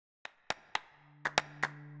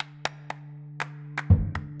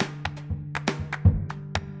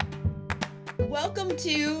Welcome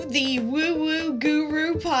to the Woo Woo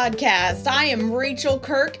Guru podcast. I am Rachel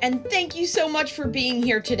Kirk, and thank you so much for being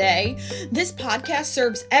here today. This podcast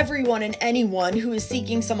serves everyone and anyone who is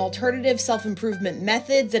seeking some alternative self-improvement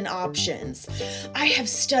methods and options. I have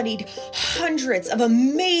studied hundreds of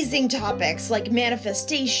amazing topics like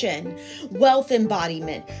manifestation, wealth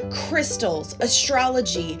embodiment, crystals,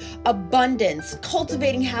 astrology, abundance,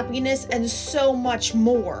 cultivating happiness, and so much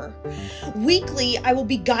more. Weekly, I will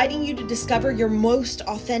be guiding you to discover your most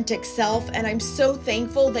authentic self, and I'm so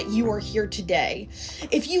thankful that you are here today.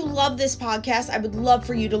 If you love this podcast, I would love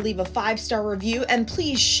for you to leave a 5-star review and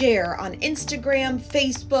please share on Instagram,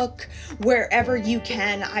 Facebook, wherever you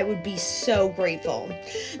can. I would be so grateful.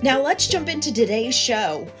 Now let's jump into today's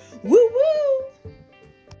show. Woo woo!